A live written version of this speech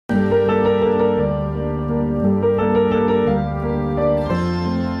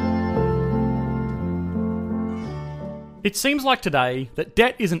It seems like today that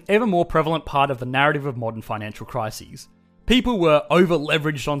debt is an ever more prevalent part of the narrative of modern financial crises. People were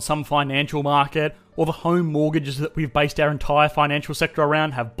over-leveraged on some financial market, or the home mortgages that we've based our entire financial sector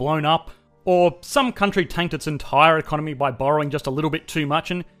around have blown up, or some country tanked its entire economy by borrowing just a little bit too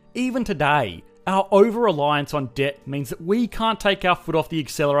much, and even today, our over-reliance on debt means that we can't take our foot off the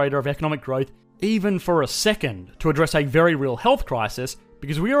accelerator of economic growth even for a second to address a very real health crisis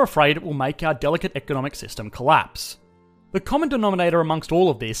because we are afraid it will make our delicate economic system collapse. The common denominator amongst all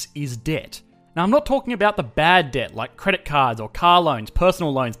of this is debt. Now, I'm not talking about the bad debt like credit cards or car loans,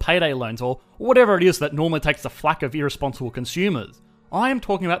 personal loans, payday loans, or whatever it is that normally takes the flack of irresponsible consumers. I am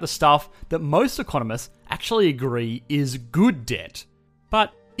talking about the stuff that most economists actually agree is good debt.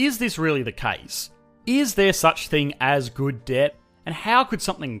 But is this really the case? Is there such thing as good debt? And how could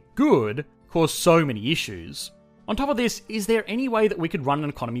something good cause so many issues? On top of this, is there any way that we could run an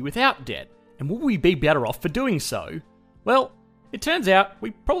economy without debt? And will we be better off for doing so? Well, it turns out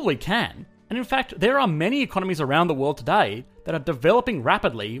we probably can. And in fact, there are many economies around the world today that are developing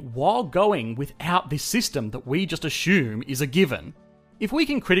rapidly while going without this system that we just assume is a given. If we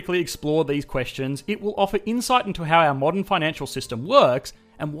can critically explore these questions, it will offer insight into how our modern financial system works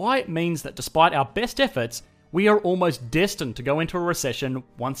and why it means that despite our best efforts, we are almost destined to go into a recession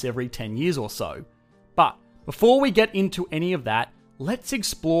once every 10 years or so. But before we get into any of that, let's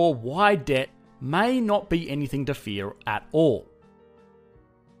explore why debt may not be anything to fear at all.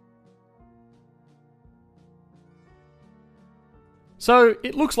 So,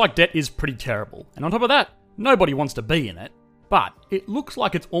 it looks like debt is pretty terrible, and on top of that, nobody wants to be in it. But it looks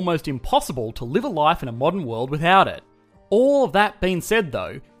like it's almost impossible to live a life in a modern world without it. All of that being said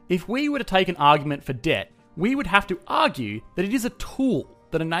though, if we were to take an argument for debt, we would have to argue that it is a tool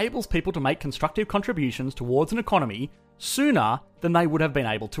that enables people to make constructive contributions towards an economy sooner than they would have been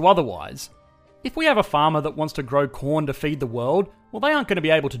able to otherwise. If we have a farmer that wants to grow corn to feed the world, well, they aren't going to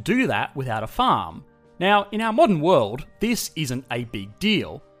be able to do that without a farm. Now, in our modern world, this isn't a big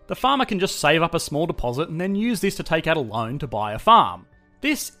deal. The farmer can just save up a small deposit and then use this to take out a loan to buy a farm.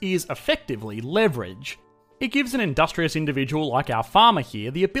 This is effectively leverage. It gives an industrious individual like our farmer here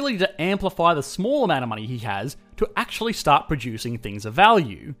the ability to amplify the small amount of money he has to actually start producing things of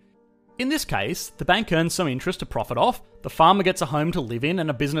value. In this case, the bank earns some interest to profit off, the farmer gets a home to live in and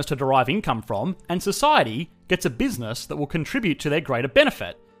a business to derive income from, and society gets a business that will contribute to their greater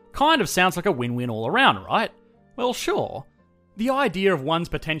benefit. Kind of sounds like a win-win all around, right? Well, sure. The idea of one's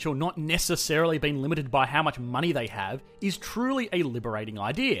potential not necessarily being limited by how much money they have is truly a liberating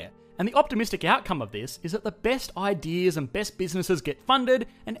idea. And the optimistic outcome of this is that the best ideas and best businesses get funded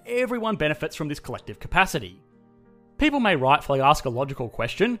and everyone benefits from this collective capacity. People may rightfully ask a logical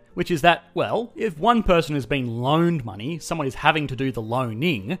question, which is that, well, if one person is being loaned money, someone is having to do the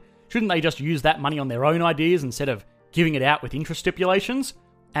loaning, shouldn't they just use that money on their own ideas instead of giving it out with interest stipulations?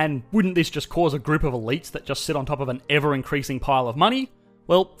 And wouldn't this just cause a group of elites that just sit on top of an ever-increasing pile of money?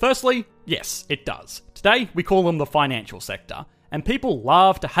 Well, firstly, yes, it does. Today, we call them the financial sector, and people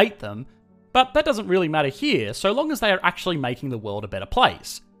love to hate them, but that doesn't really matter here, so long as they are actually making the world a better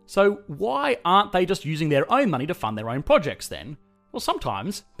place. So why aren't they just using their own money to fund their own projects then? Well,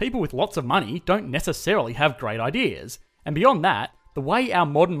 sometimes people with lots of money don't necessarily have great ideas, and beyond that, the way our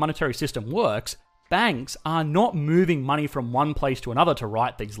modern monetary system works, banks are not moving money from one place to another to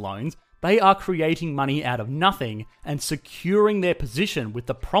write these loans. They are creating money out of nothing and securing their position with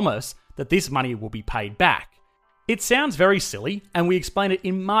the promise that this money will be paid back. It sounds very silly, and we explain it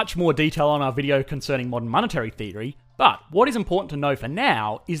in much more detail on our video concerning modern monetary theory, but what is important to know for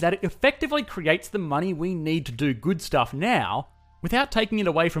now is that it effectively creates the money we need to do good stuff now without taking it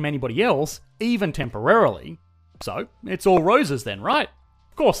away from anybody else, even temporarily. So, it's all roses then, right?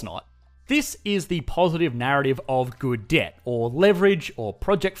 Of course not. This is the positive narrative of good debt, or leverage, or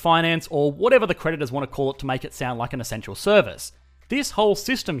project finance, or whatever the creditors want to call it to make it sound like an essential service. This whole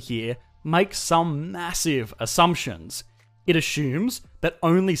system here makes some massive assumptions. It assumes that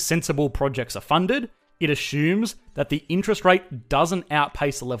only sensible projects are funded. It assumes that the interest rate doesn't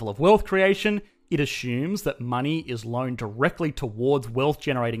outpace the level of wealth creation. It assumes that money is loaned directly towards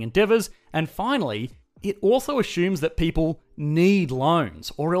wealth-generating endeavours. And finally, it also assumes that people need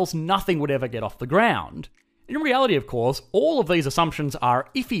loans, or else nothing would ever get off the ground. In reality, of course, all of these assumptions are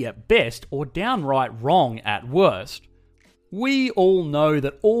iffy at best or downright wrong at worst. We all know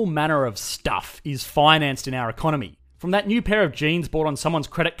that all manner of stuff is financed in our economy, from that new pair of jeans bought on someone's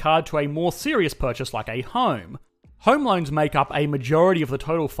credit card to a more serious purchase like a home. Home loans make up a majority of the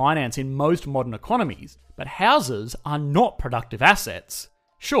total finance in most modern economies, but houses are not productive assets.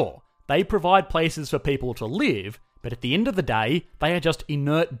 Sure, they provide places for people to live, but at the end of the day, they are just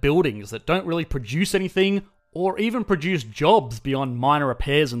inert buildings that don't really produce anything or even produce jobs beyond minor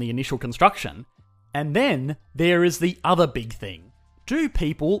repairs and the initial construction. And then there is the other big thing. Do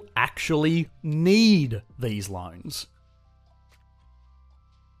people actually need these loans?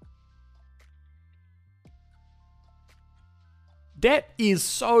 Debt is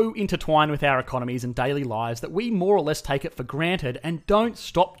so intertwined with our economies and daily lives that we more or less take it for granted and don't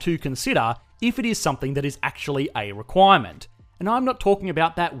stop to consider if it is something that is actually a requirement. And I'm not talking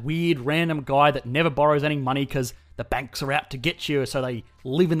about that weird random guy that never borrows any money because the banks are out to get you, so they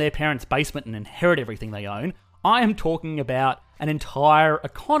live in their parents' basement and inherit everything they own. I am talking about an entire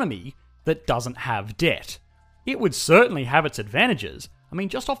economy that doesn't have debt. It would certainly have its advantages. I mean,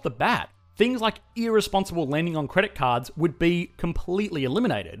 just off the bat, things like irresponsible lending on credit cards would be completely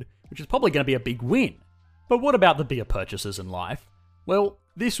eliminated, which is probably going to be a big win. But what about the bigger purchases in life? Well,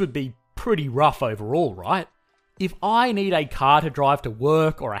 this would be pretty rough overall, right? If I need a car to drive to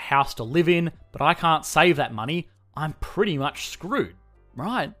work or a house to live in, but I can't save that money, I'm pretty much screwed,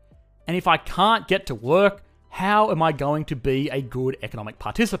 right? And if I can't get to work, how am I going to be a good economic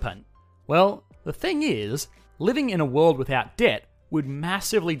participant? Well, the thing is, living in a world without debt would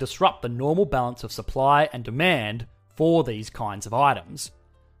massively disrupt the normal balance of supply and demand for these kinds of items.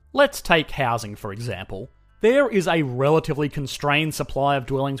 Let's take housing, for example. There is a relatively constrained supply of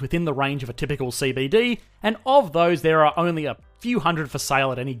dwellings within the range of a typical CBD, and of those there are only a few hundred for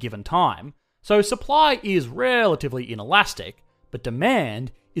sale at any given time. So supply is relatively inelastic, but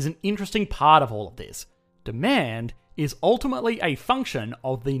demand is an interesting part of all of this. Demand is ultimately a function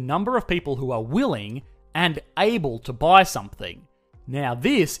of the number of people who are willing and able to buy something. Now,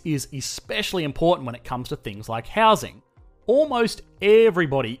 this is especially important when it comes to things like housing. Almost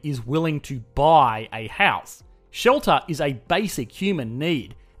everybody is willing to buy a house. Shelter is a basic human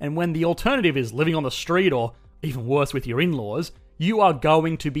need, and when the alternative is living on the street or even worse with your in-laws, you are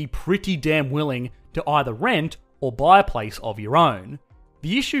going to be pretty damn willing to either rent or buy a place of your own.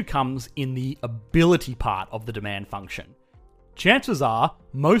 The issue comes in the ability part of the demand function. Chances are,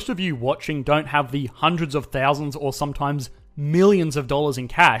 most of you watching don't have the hundreds of thousands or sometimes millions of dollars in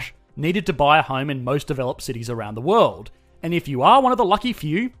cash needed to buy a home in most developed cities around the world. And if you are one of the lucky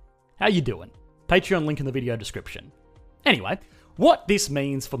few, how you doing? Patreon link in the video description. Anyway, what this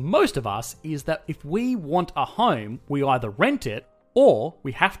means for most of us is that if we want a home, we either rent it or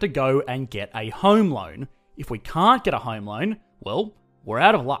we have to go and get a home loan. If we can't get a home loan, well, we're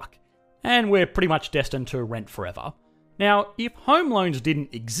out of luck. And we're pretty much destined to rent forever. Now, if home loans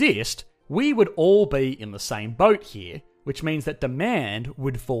didn't exist, we would all be in the same boat here, which means that demand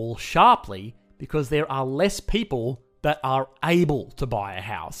would fall sharply because there are less people that are able to buy a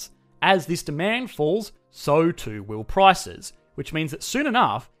house. As this demand falls, so too will prices, which means that soon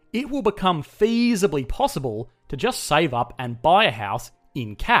enough, it will become feasibly possible to just save up and buy a house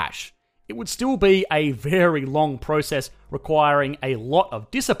in cash. It would still be a very long process requiring a lot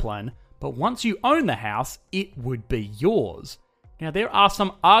of discipline, but once you own the house, it would be yours. Now, there are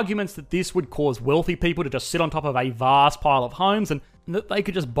some arguments that this would cause wealthy people to just sit on top of a vast pile of homes and that they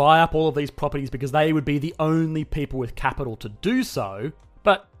could just buy up all of these properties because they would be the only people with capital to do so.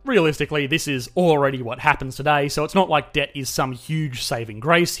 But realistically, this is already what happens today, so it's not like debt is some huge saving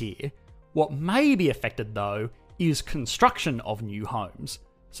grace here. What may be affected, though, is construction of new homes.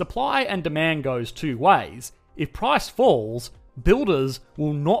 Supply and demand goes two ways. If price falls, builders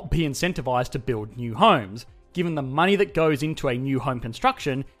will not be incentivized to build new homes. Given the money that goes into a new home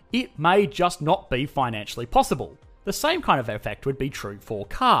construction, it may just not be financially possible. The same kind of effect would be true for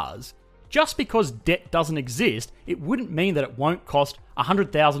cars. Just because debt doesn't exist, it wouldn't mean that it won't cost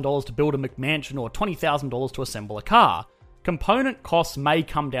 $100,000 to build a McMansion or $20,000 to assemble a car. Component costs may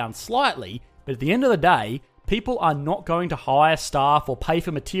come down slightly, but at the end of the day, people are not going to hire staff or pay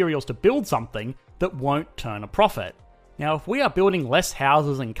for materials to build something that won't turn a profit. Now, if we are building less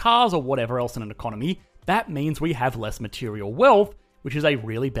houses and cars or whatever else in an economy, that means we have less material wealth, which is a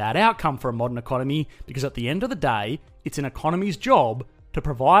really bad outcome for a modern economy because at the end of the day, it's an economy's job to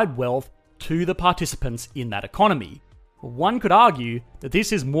provide wealth to the participants in that economy. One could argue that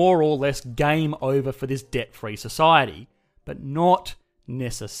this is more or less game over for this debt-free society, but not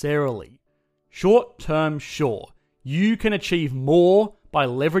necessarily. Short term, sure, you can achieve more by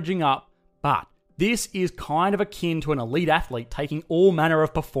leveraging up, but this is kind of akin to an elite athlete taking all manner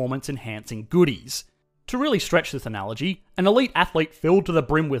of performance-enhancing goodies. To really stretch this analogy, an elite athlete filled to the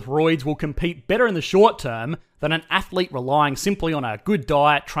brim with roids will compete better in the short term than an athlete relying simply on a good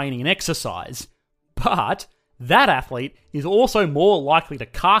diet, training, and exercise. But that athlete is also more likely to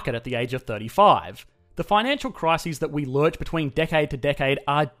cark it at the age of 35. The financial crises that we lurch between decade to decade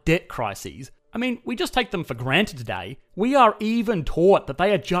are debt crises. I mean, we just take them for granted today. We are even taught that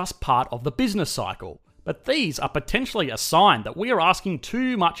they are just part of the business cycle. But these are potentially a sign that we are asking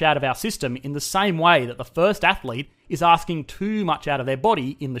too much out of our system in the same way that the first athlete is asking too much out of their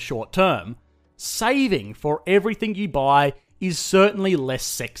body in the short term. Saving for everything you buy is certainly less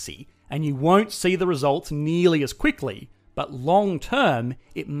sexy, and you won't see the results nearly as quickly, but long term,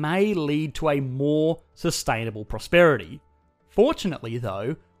 it may lead to a more sustainable prosperity. Fortunately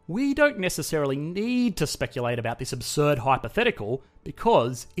though, we don't necessarily need to speculate about this absurd hypothetical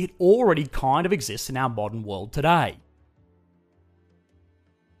because it already kind of exists in our modern world today.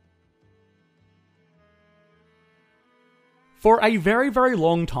 For a very, very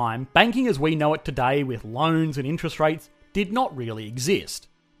long time, banking as we know it today with loans and interest rates did not really exist.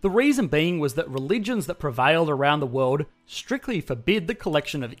 The reason being was that religions that prevailed around the world strictly forbid the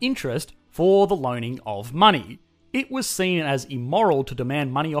collection of interest for the loaning of money. It was seen as immoral to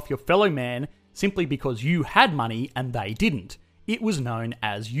demand money off your fellow man simply because you had money and they didn't. It was known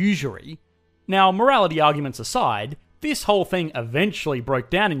as usury. Now, morality arguments aside, this whole thing eventually broke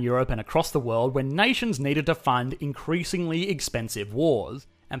down in Europe and across the world when nations needed to fund increasingly expensive wars,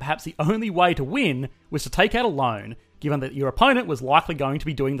 and perhaps the only way to win was to take out a loan, given that your opponent was likely going to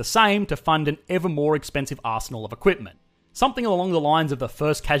be doing the same to fund an ever more expensive arsenal of equipment. Something along the lines of the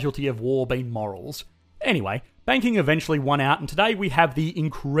first casualty of war being morals. Anyway, banking eventually won out, and today we have the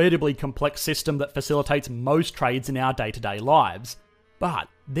incredibly complex system that facilitates most trades in our day-to-day lives. But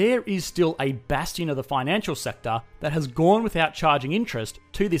there is still a bastion of the financial sector that has gone without charging interest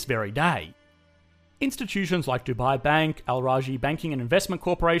to this very day. Institutions like Dubai Bank, Al Rajhi Banking and Investment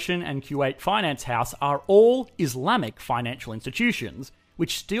Corporation, and Kuwait Finance House are all Islamic financial institutions,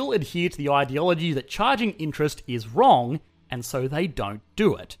 which still adhere to the ideology that charging interest is wrong, and so they don't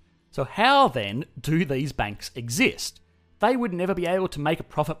do it. So how then do these banks exist? They would never be able to make a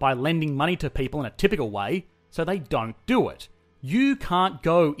profit by lending money to people in a typical way, so they don't do it. You can't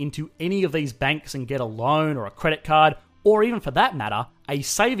go into any of these banks and get a loan or a credit card, or even for that matter, a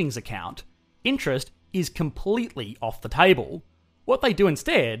savings account. Interest is completely off the table. What they do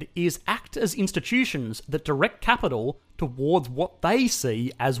instead is act as institutions that direct capital towards what they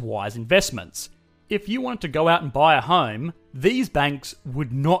see as wise investments. If you wanted to go out and buy a home, these banks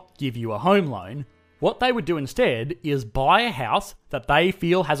would not give you a home loan. What they would do instead is buy a house that they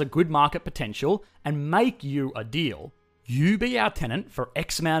feel has a good market potential and make you a deal. You be our tenant for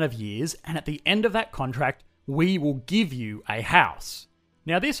X amount of years, and at the end of that contract, we will give you a house.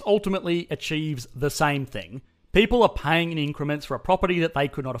 Now, this ultimately achieves the same thing. People are paying in increments for a property that they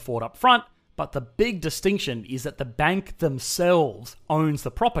could not afford up front, but the big distinction is that the bank themselves owns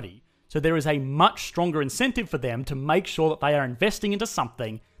the property. So there is a much stronger incentive for them to make sure that they are investing into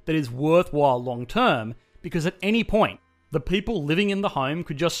something that is worthwhile long term, because at any point, the people living in the home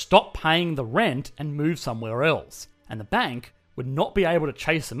could just stop paying the rent and move somewhere else. And the bank would not be able to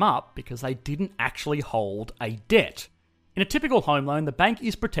chase them up because they didn't actually hold a debt. In a typical home loan, the bank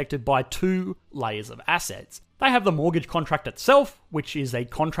is protected by two layers of assets. They have the mortgage contract itself, which is a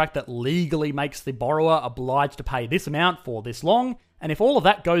contract that legally makes the borrower obliged to pay this amount for this long, and if all of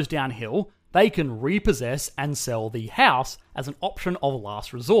that goes downhill, they can repossess and sell the house as an option of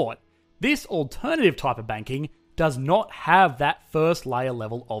last resort. This alternative type of banking does not have that first layer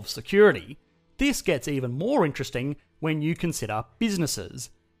level of security. This gets even more interesting when you consider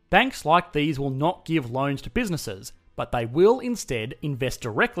businesses. Banks like these will not give loans to businesses, but they will instead invest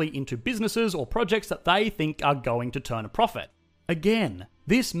directly into businesses or projects that they think are going to turn a profit. Again,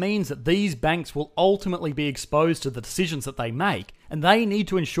 this means that these banks will ultimately be exposed to the decisions that they make, and they need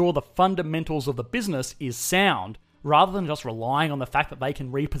to ensure the fundamentals of the business is sound, rather than just relying on the fact that they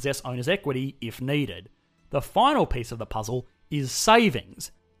can repossess owner's equity if needed. The final piece of the puzzle is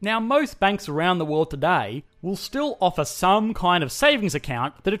savings. Now, most banks around the world today will still offer some kind of savings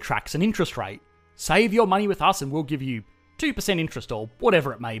account that attracts an interest rate. Save your money with us and we'll give you 2% interest or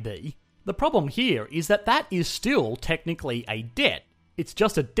whatever it may be. The problem here is that that is still technically a debt. It's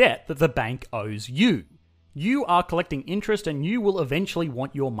just a debt that the bank owes you. You are collecting interest and you will eventually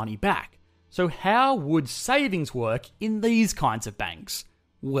want your money back. So how would savings work in these kinds of banks?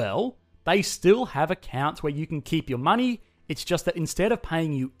 Well, they still have accounts where you can keep your money. It's just that instead of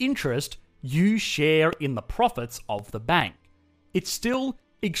paying you interest, you share in the profits of the bank. It's still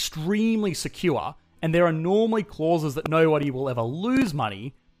extremely secure, and there are normally clauses that nobody will ever lose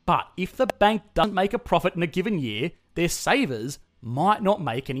money, but if the bank doesn't make a profit in a given year, their savers might not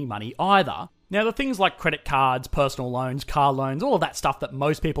make any money either. Now, the things like credit cards, personal loans, car loans, all of that stuff that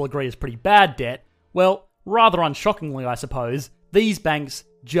most people agree is pretty bad debt, well, rather unshockingly, I suppose, these banks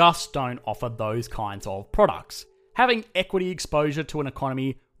just don't offer those kinds of products. Having equity exposure to an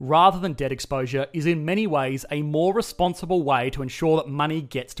economy rather than debt exposure is in many ways a more responsible way to ensure that money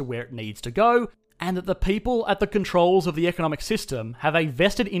gets to where it needs to go, and that the people at the controls of the economic system have a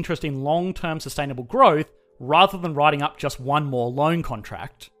vested interest in long-term sustainable growth rather than writing up just one more loan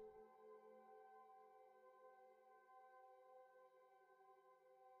contract.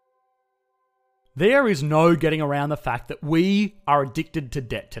 There is no getting around the fact that we are addicted to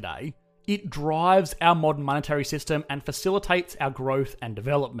debt today. It drives our modern monetary system and facilitates our growth and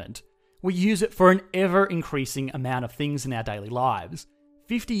development. We use it for an ever-increasing amount of things in our daily lives.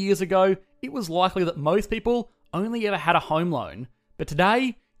 50 years ago, it was likely that most people only ever had a home loan. But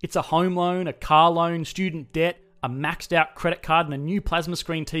today, it's a home loan, a car loan, student debt, a maxed out credit card, and a new plasma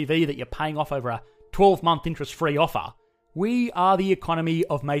screen TV that you're paying off over a 12-month interest-free offer. We are the economy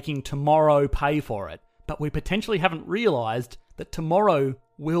of making tomorrow pay for it, but we potentially haven't realised that tomorrow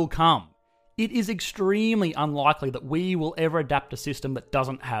will come. It is extremely unlikely that we will ever adapt a system that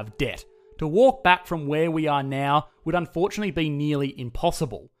doesn't have debt. To walk back from where we are now would unfortunately be nearly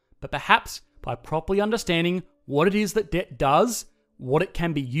impossible, but perhaps by properly understanding what it is that debt does, what it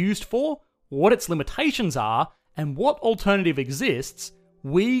can be used for, what its limitations are, and what alternative exists,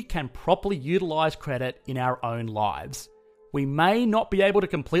 we can properly utilise credit in our own lives. We may not be able to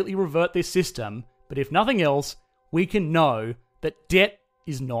completely revert this system, but if nothing else, we can know that debt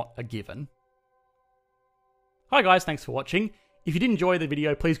is not a given. Hi guys, thanks for watching. If you did enjoy the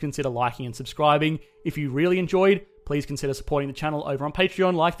video, please consider liking and subscribing. If you really enjoyed, please consider supporting the channel over on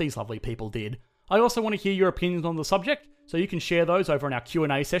Patreon like these lovely people did. I also want to hear your opinions on the subject, so you can share those over in our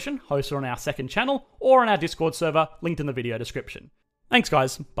Q&A session, hosted on our second channel, or on our Discord server, linked in the video description. Thanks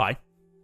guys, bye.